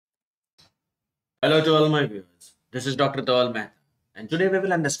Hello to all my viewers. This is Dr. Dhaval Maheta, and today we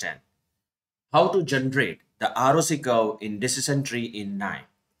will understand how to generate the ROC curve in decision tree in KNIME.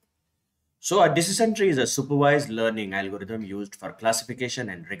 So, a decision tree is a supervised learning algorithm used for classification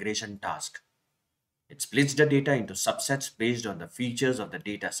and regression tasks. It splits the data into subsets based on the features of the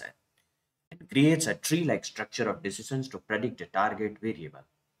dataset and creates a tree-like structure of decisions to predict a target variable.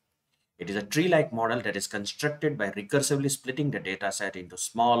 It is a tree-like model that is constructed by recursively splitting the dataset into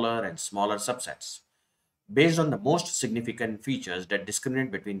smaller and smaller subsets based on the most significant features that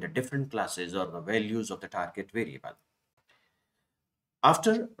discriminate between the different classes or the values of the target variable.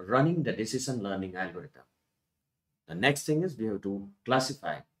 After running the decision learning algorithm, the next thing is we have to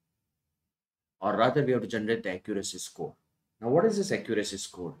classify, or rather we have to generate the accuracy score. Now, what is this accuracy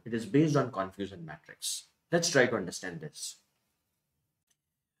score? It is based on confusion matrix. Let's try to understand this.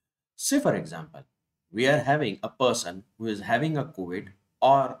 Say, for example, we are having a person who is having a COVID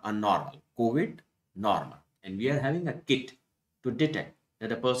or a normal, COVID normal, and we are having a kit to detect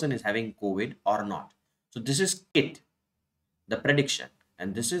that a person is having COVID or not. So this is kit, the prediction,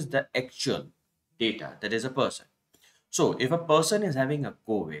 and this is the actual data that is a person. So if a person is having a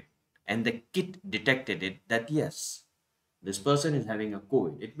COVID and the kit detected it that yes, this person is having a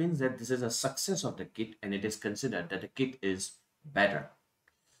COVID, it means that this is a success of the kit and it is considered that the kit is better.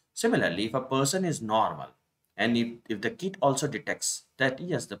 Similarly, if a person is normal and if the kit also detects that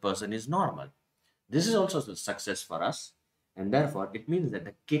yes, the person is normal, this is also a success for us, and therefore it means that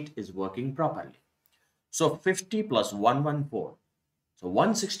the kit is working properly. So 50 plus 114. So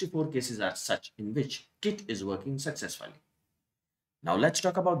 164 cases are such in which kit is working successfully. Now let's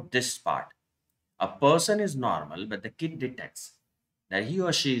talk about this part. A person is normal, but the kit detects that he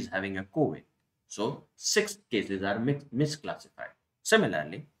or she is having a COVID. So 6 cases are misclassified.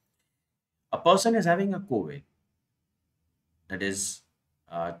 Similarly, a person is having a COVID, that is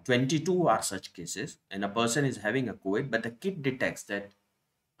 22 are such cases, and a person is having a COVID, but the kit detects that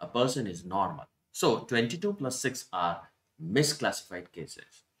a person is normal. So 22 plus 6 are misclassified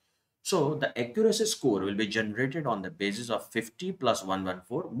cases. So the accuracy score will be generated on the basis of 50 plus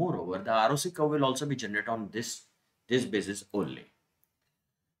 114. Moreover, the ROC curve will also be generated on this basis only.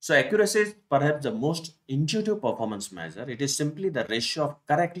 So accuracy is perhaps the most intuitive performance measure. It is simply the ratio of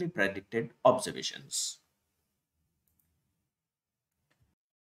correctly predicted observations.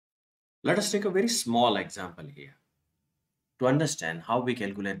 Let us take a very small example here to understand how we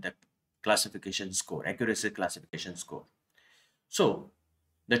calculate the classification score, accuracy classification score. So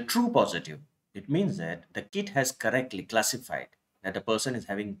the true positive, it means that the kit has correctly classified that a person is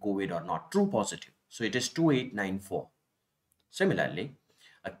having COVID or not. True positive. So it is 2894. Similarly,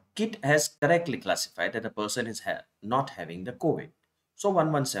 a kit has correctly classified that the person is not having the COVID. So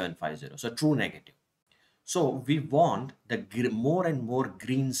 11750. So true negative. So we want the more and more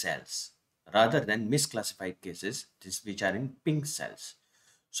green cells rather than misclassified cases, which are in pink cells.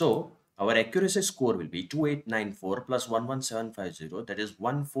 So our accuracy score will be 2894 plus 11750, that is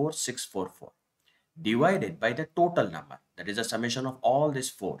 14644, divided by the total number, that is a summation of all these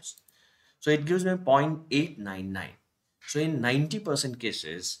fours. So it gives me 0.899. So in 90%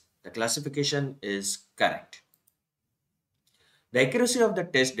 cases, the classification is correct. The accuracy of the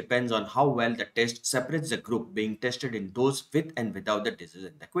test depends on how well the test separates the group being tested in those with and without the disease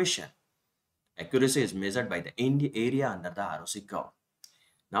in the question. Accuracy is measured by the area under the ROC curve.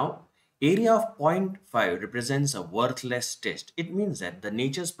 Now, area of zero point 0.5 represents a worthless test. It means that the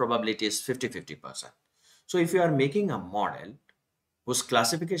nature's probability is 50-50%. So if you are making a model whose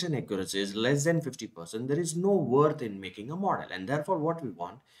classification accuracy is less than 50%, there is no worth in making a model. And therefore, what we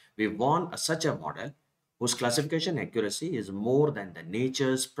want such a model whose classification accuracy is more than the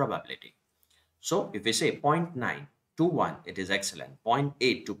nature's probability. So if we say 0.9 to 1, it is excellent.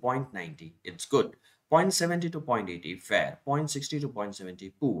 0.8 to 0.90, it's good. 0.70 to 0.80, fair. 0.60 to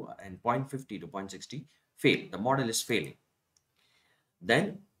 0.70, poor. And 0.50 to 0.60, fail. The model is failing.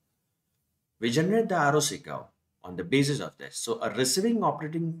 Then we generate the ROC curve on the basis of this. So a receiving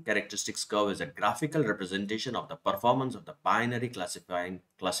operating characteristics curve is a graphical representation of the performance of the binary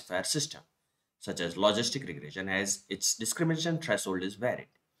classifier system, such as logistic regression, as its discrimination threshold is varied.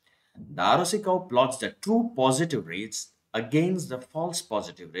 The ROC curve plots the true positive rates against the false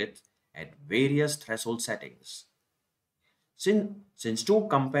positive rates at various threshold settings. Since to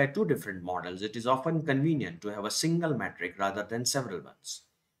compare two different models, it is often convenient to have a single metric rather than several ones.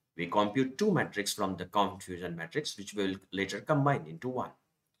 We compute two metrics from the confusion matrix, which we will later combine into one.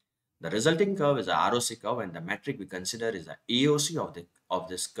 The resulting curve is a ROC curve, and the metric we consider is the AOC of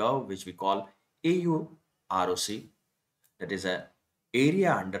this curve, which we call AU-ROC, that is a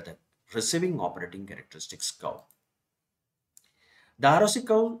area under the receiving operating characteristics curve. The ROC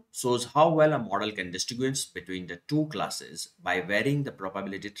curve shows how well a model can distinguish between the two classes by varying the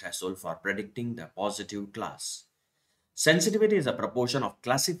probability threshold for predicting the positive class. Sensitivity is a proportion of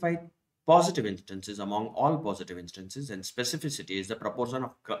classified positive instances among all positive instances, and specificity is the proportion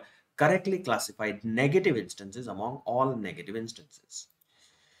of correctly classified negative instances among all negative instances.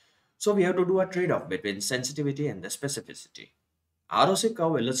 So we have to do a trade-off between sensitivity and the specificity. ROC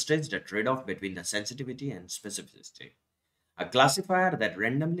curve illustrates the trade-off between the sensitivity and specificity. A classifier that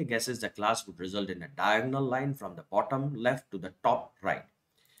randomly guesses the class would result in a diagonal line from the bottom left to the top right.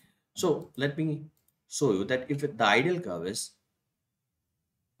 So let me show you that if the ideal curve is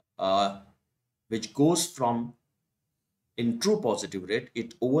which goes from in true positive rate,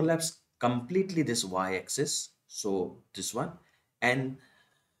 it overlaps completely this y-axis, so this one, and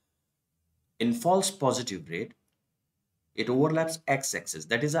in false positive rate, it overlaps x-axis.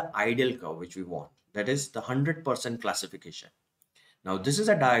 That is an ideal curve which we want. That is the 100% classification. Now this is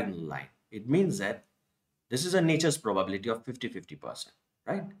a diagonal line. It means that this is a nature's probability of 50-50%,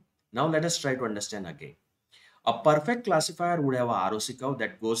 right? Now let us try to understand again. A perfect classifier would have a ROC curve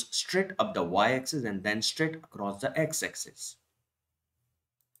that goes straight up the y-axis and then straight across the x-axis.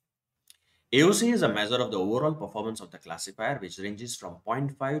 AOC is a measure of the overall performance of the classifier, which ranges from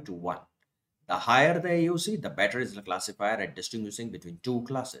 0.5 to 1. The higher the AOC, the better is the classifier at distinguishing between two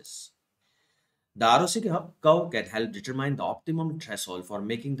classes. The ROC curve can help determine the optimum threshold for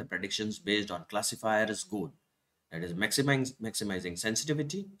making the predictions based on classifier's goal, that is maximizing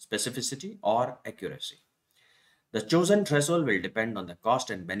sensitivity, specificity, or accuracy. The chosen threshold will depend on the cost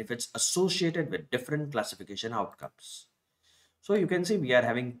and benefits associated with different classification outcomes. So you can see we are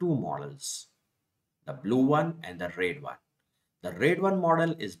having two models, the blue one and the red one. The red one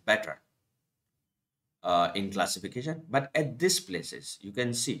model is better in classification, but at these places you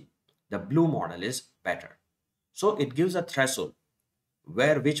can see the blue model is better. So it gives a threshold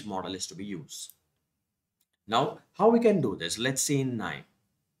where which model is to be used. Now how we can do this? Let's see in KNIME.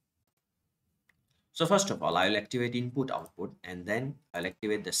 So first of all, I will activate input output and then I'll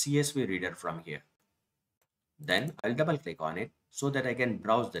activate the CSV reader from here. Then I'll double click on it so that I can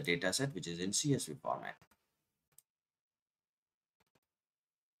browse the dataset which is in CSV format.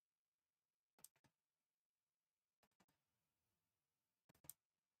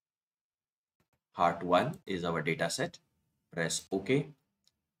 Part 1 is our dataset. Press OK.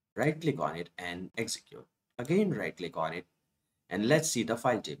 Right click on it and execute. Again right click on it and let's see the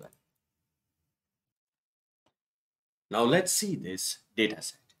file table. Now let's see this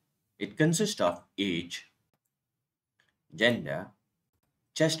dataset. It consists of age, gender,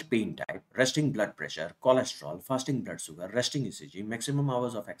 chest pain type, resting blood pressure, cholesterol, fasting blood sugar, resting ECG, maximum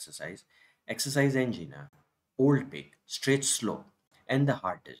hours of exercise, exercise angina, old peak, straight slope, and the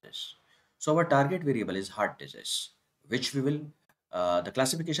heart disease. So our target variable is heart disease, which we will, the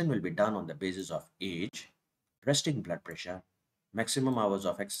classification will be done on the basis of age, resting blood pressure, maximum hours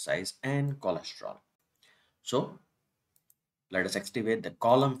of exercise, and cholesterol. So let us activate the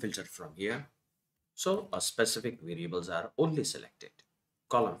column filter from here. So specific variables are only selected.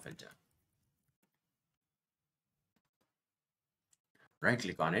 Column filter. Right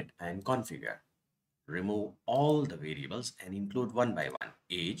click on it and configure. Remove all the variables and include one by one.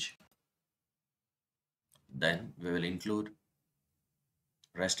 Age. Then we will include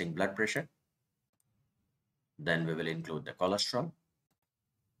resting blood pressure. Then we will include the cholesterol.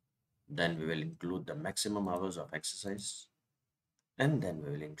 Then we will include the maximum hours of exercise. And then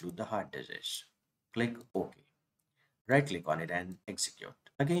we will include the heart disease. Click OK. Right click on it and execute.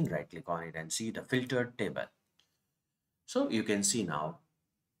 Again right click on it and see the filtered table. So you can see now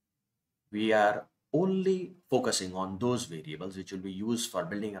we are only focusing on those variables which will be used for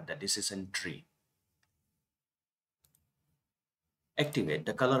building up the decision tree. Activate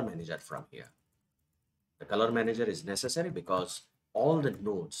the color manager from here. The color manager is necessary because all the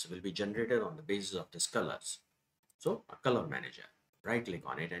nodes will be generated on the basis of these colors. So a color manager, right click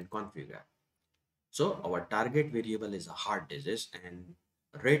on it and configure. So our target variable is a heart disease and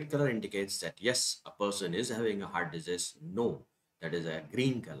red color indicates that yes, a person is having a heart disease. No, that is a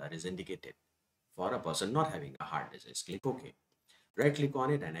green color is indicated for a person not having a heart disease. Click OK. Right click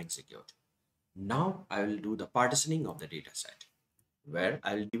on it and execute. Now I will do the partitioning of the data set where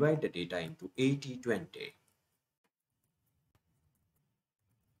I will divide the data into 80-20.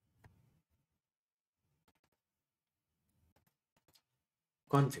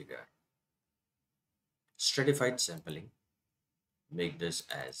 Configure. Stratified sampling. Make this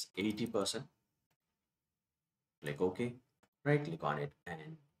as 80%. Click OK. Right click on it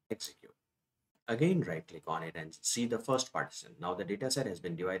and execute. Again right click on it and see the first partition. Now the data set has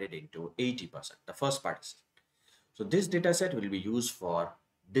been divided into 80%, the first partition. So this data set will be used for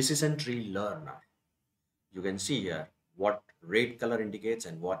decision tree learner. You can see here what red color indicates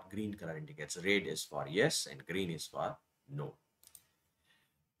and what green color indicates. Red is for yes and green is for no.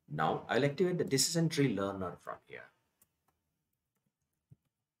 Now I'll activate the decision tree learner from here.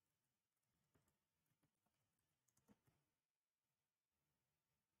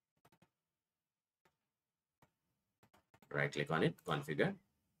 Right click on it, configure.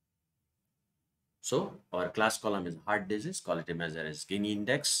 So our class column is hard disease, quality measure is Gini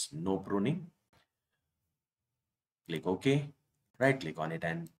index, no pruning. Click OK, right click on it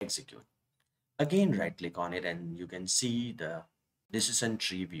and execute. Again, right click on it and you can see the decision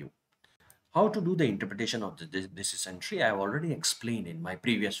tree view. How to do the interpretation of the decision tree, I have already explained in my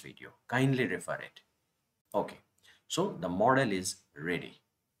previous video. Kindly refer it. Okay, so the model is ready.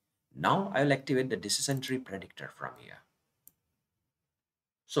 Now I will activate the decision tree predictor from here.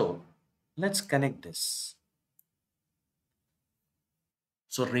 So let's connect this.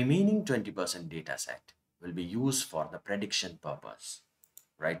 So remaining 20% data set will be used for the prediction purpose.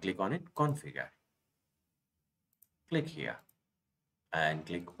 Right click on it, configure. Click here and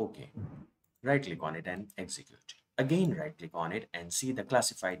click OK. Right click on it and execute. Again, right click on it and see the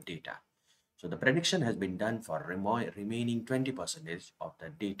classified data. So the prediction has been done for remaining 20% of the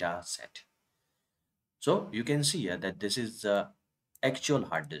data set. So you can see here that this is the actual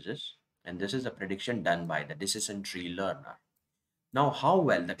heart disease and this is a prediction done by the decision tree learner. Now, how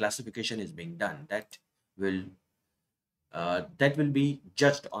well the classification is being done, that will be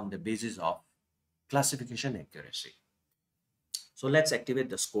judged on the basis of classification accuracy. So let's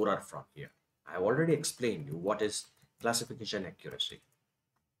activate the scorer from here. I have already explained you what is classification accuracy.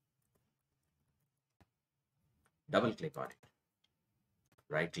 Double click on it.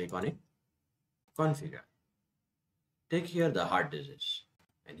 Right click on it. Configure. Take here the heart disease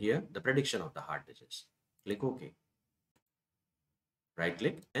and here the prediction of the heart disease. Click OK. Right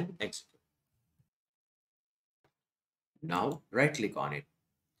click and execute. Now right click on it.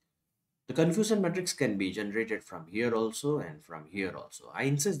 The confusion matrix can be generated from here also and from here also. I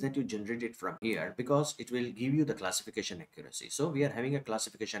insist that you generate it from here because it will give you the classification accuracy. So we are having a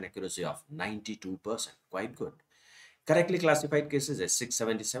classification accuracy of 92%, quite good. Correctly classified cases is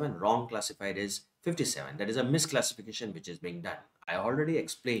 677, wrong classified is 57. That is a misclassification which is being done. I already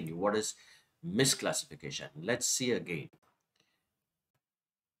explained you what is misclassification. Let's see again.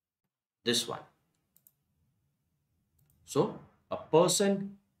 This one. So a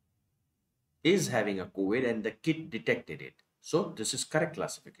person is having a COVID and the kit detected it. So this is correct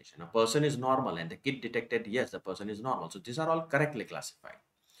classification. A person is normal and the kit detected, yes, the person is normal. So these are all correctly classified.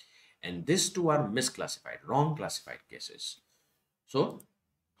 And these two are misclassified, wrong classified cases. So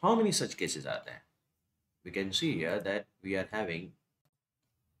how many such cases are there? We can see here that we are having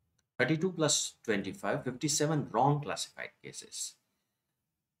 32 plus 25, 57 wrong classified cases.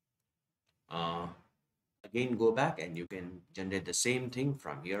 Again, go back and you can generate the same thing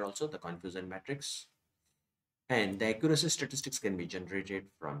from here also, the confusion matrix. And the accuracy statistics can be generated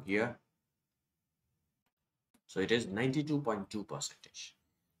from here. So it is 92.2%.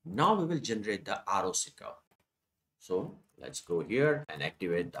 Now we will generate the ROC curve. So let's go here and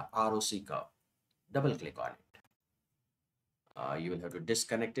activate the ROC curve. Double click on it. You will have to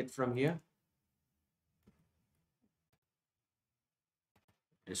disconnect it from here.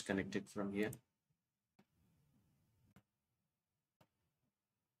 Disconnect it from here.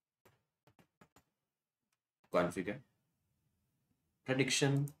 Configure.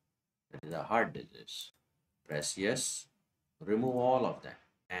 Prediction, that is a heart disease. Press yes. Remove all of that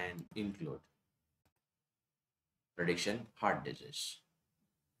and include prediction heart disease.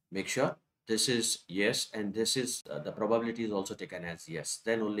 Make sure this is yes and this is the probability is also taken as yes.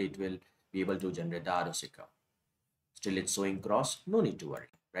 Then only it will be able to generate the ROC curve. Still it's showing cross, no need to worry.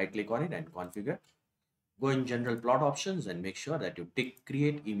 Right click on it and configure. Go in general plot options and make sure that you tick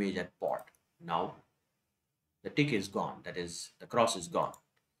create image at port. Now the tick is gone, that is the cross is gone.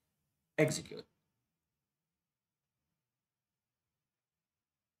 Execute.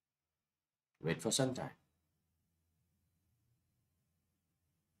 Wait for some time.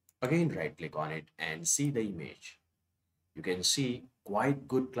 Again, right click on it and see the image. You can see quite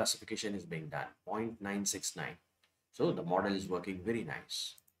good classification is being done, 0.969. So the model is working very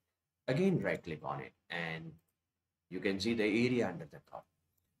nice. Again, right click on it and you can see the area under the curve.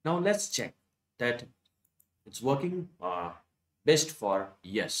 Now let's check that it's working best for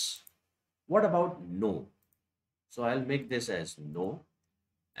yes. What about no? So I'll make this as no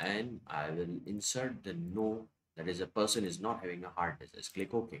and I will insert the no, that is a person is not having a heart disease.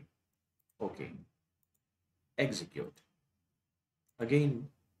 Click OK. OK. Execute. Again,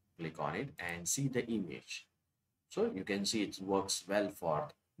 click on it and see the image. So you can see it works well for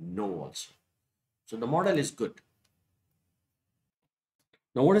no also. So the model is good.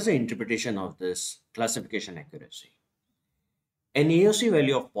 Now, what is the interpretation of this classification accuracy? An AOC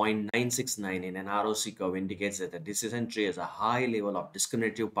value of 0.969 in an ROC curve indicates that the decision tree has a high level of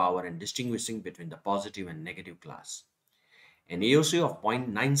discriminative power in distinguishing between the positive and negative class. An AOC of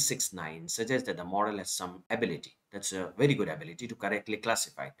 0.969 suggests that the model has some ability, that's a very good ability, to correctly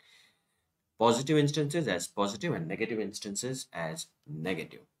classify positive instances as positive and negative instances as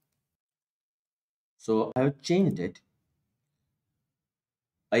negative. So I have changed it.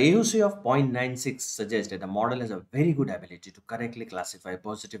 A AOC of 0.96 suggests that the model has a very good ability to correctly classify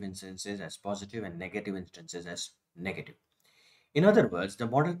positive instances as positive and negative instances as negative. In other words, the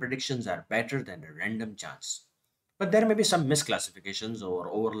model predictions are better than the random chance. But there may be some misclassifications or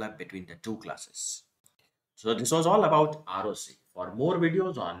overlap between the two classes. So this was all about ROC. For more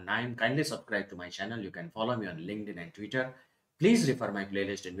videos on KNIME, kindly subscribe to my channel. You can follow me on LinkedIn and Twitter. Please refer my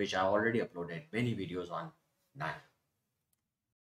playlist in which I have already uploaded many videos on KNIME.